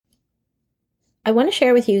I want to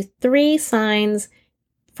share with you 3 signs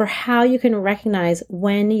for how you can recognize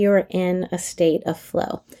when you're in a state of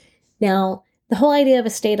flow. Now, the whole idea of a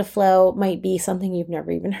state of flow might be something you've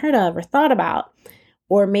never even heard of or thought about,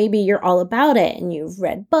 or maybe you're all about it and you've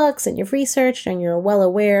read books and you've researched and you're well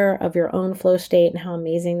aware of your own flow state and how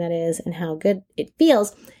amazing that is and how good it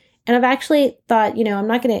feels. And I've actually thought, I'm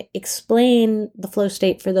not going to explain the flow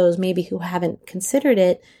state for those maybe who haven't considered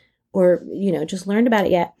it or, just learned about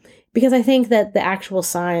it yet, because I think that the actual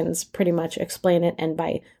signs pretty much explain it. And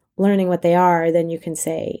by learning what they are, then you can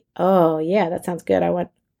say, oh yeah, that sounds good.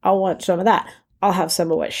 I'll want some of that. I'll have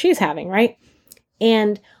some of what she's having, right?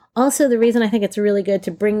 And also the reason I think it's really good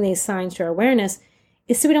to bring these signs to our awareness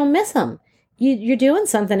is so we don't miss them. You're doing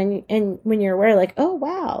something and when you're aware, like, oh,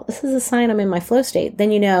 wow, this is a sign I'm in my flow state,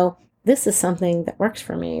 then you know this is something that works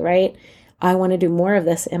for me, right? I want to do more of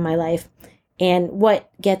this in my life. And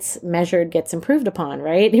what gets measured gets improved upon,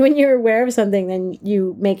 right? When you're aware of something, then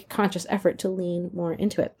you make a conscious effort to lean more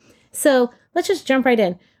into it. So let's just jump right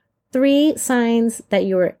in. 3 signs that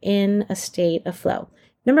you are in a state of flow.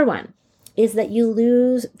 Number 1 is that you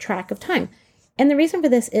lose track of time. And the reason for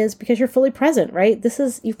this is because you're fully present, right?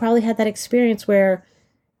 You've probably had that experience where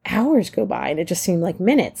hours go by and it just seemed like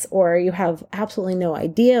minutes, or you have absolutely no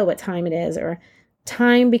idea what time it is, or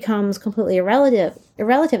time becomes completely irrelative.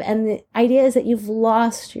 And the idea is that you've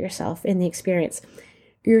lost yourself in the experience.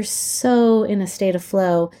 You're so in a state of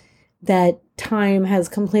flow that time has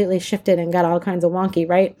completely shifted and got all kinds of wonky,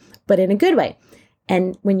 right? But in a good way.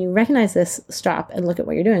 And when you recognize this, stop and look at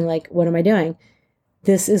what you're doing. Like, what am I doing?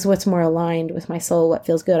 This is what's more aligned with my soul, what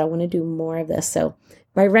feels good. I want to do more of this. So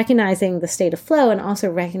by recognizing the state of flow and also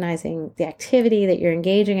recognizing the activity that you're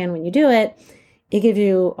engaging in when you do it, it gives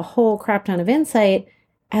you a whole crap ton of insight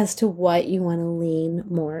as to what you want to lean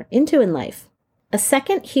more into in life. A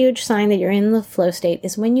second huge sign that you're in the flow state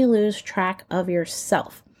is when you lose track of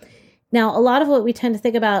yourself. Now, a lot of what we tend to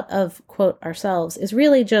think about of, quote, ourselves is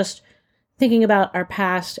really just thinking about our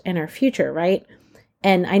past and our future, right?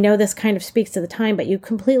 And I know this kind of speaks to the time, but you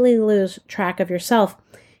completely lose track of yourself.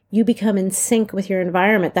 You become in sync with your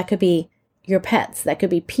environment. That could be your pets, that could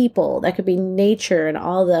be people, that could be nature and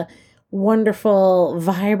all the wonderful,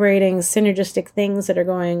 vibrating, synergistic things that are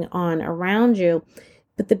going on around you.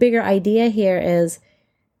 But the bigger idea here is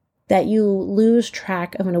that you lose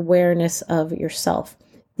track of an awareness of yourself.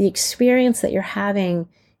 The experience that you're having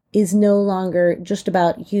is no longer just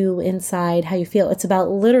about you inside, how you feel. It's about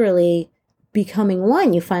literally becoming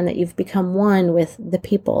one. You find that you've become one with the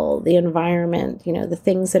people, the environment, the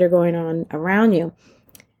things that are going on around you.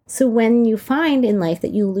 So when you find in life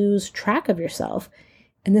that you lose track of yourself,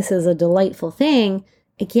 and this is a delightful thing,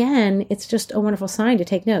 again, it's just a wonderful sign to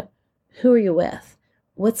take note. Who are you with?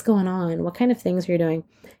 What's going on? What kind of things are you doing?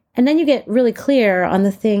 And then you get really clear on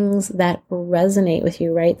the things that resonate with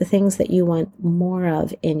you, right? The things that you want more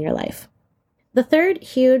of in your life. The third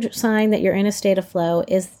huge sign that you're in a state of flow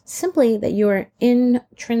is simply that you are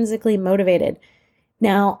intrinsically motivated.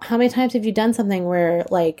 Now, how many times have you done something where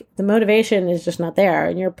like the motivation is just not there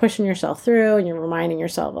and you're pushing yourself through and you're reminding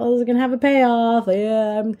yourself, oh, this is going to have a payoff.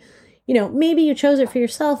 Yeah, maybe you chose it for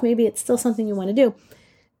yourself. Maybe it's still something you want to do.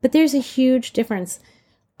 But there's a huge difference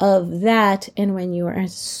of that and when you are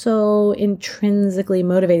so intrinsically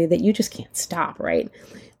motivated that you just can't stop, right?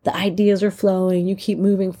 The ideas are flowing. You keep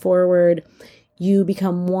moving forward. You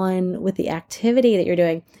become one with the activity that you're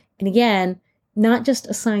doing. And again, not just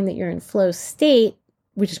a sign that you're in flow state,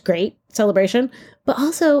 which is great, celebration, but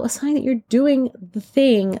also a sign that you're doing the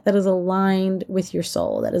thing that is aligned with your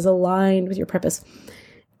soul, that is aligned with your purpose,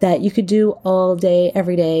 that you could do all day,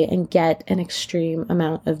 every day, and get an extreme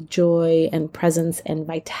amount of joy and presence and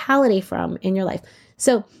vitality from in your life.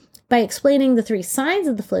 So by explaining the 3 signs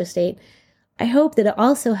of the flow state, I hope that it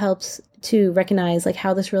also helps to recognize like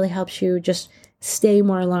how this really helps you just stay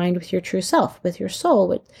more aligned with your true self, with your soul,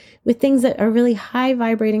 with things that are really high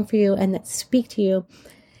vibrating for you and that speak to you.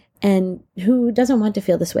 And who doesn't want to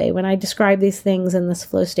feel this way? When I describe these things in this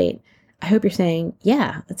flow state, I hope you're saying,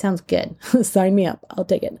 yeah, that sounds good. Sign me up. I'll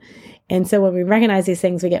take it. And so when we recognize these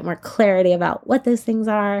things, we get more clarity about what those things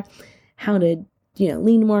are, how to,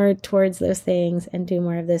 lean more towards those things and do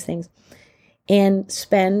more of those things and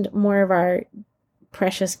spend more of our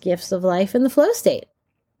precious gifts of life in the flow state.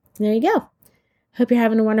 There you go. Hope you're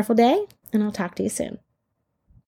having a wonderful day, and I'll talk to you soon.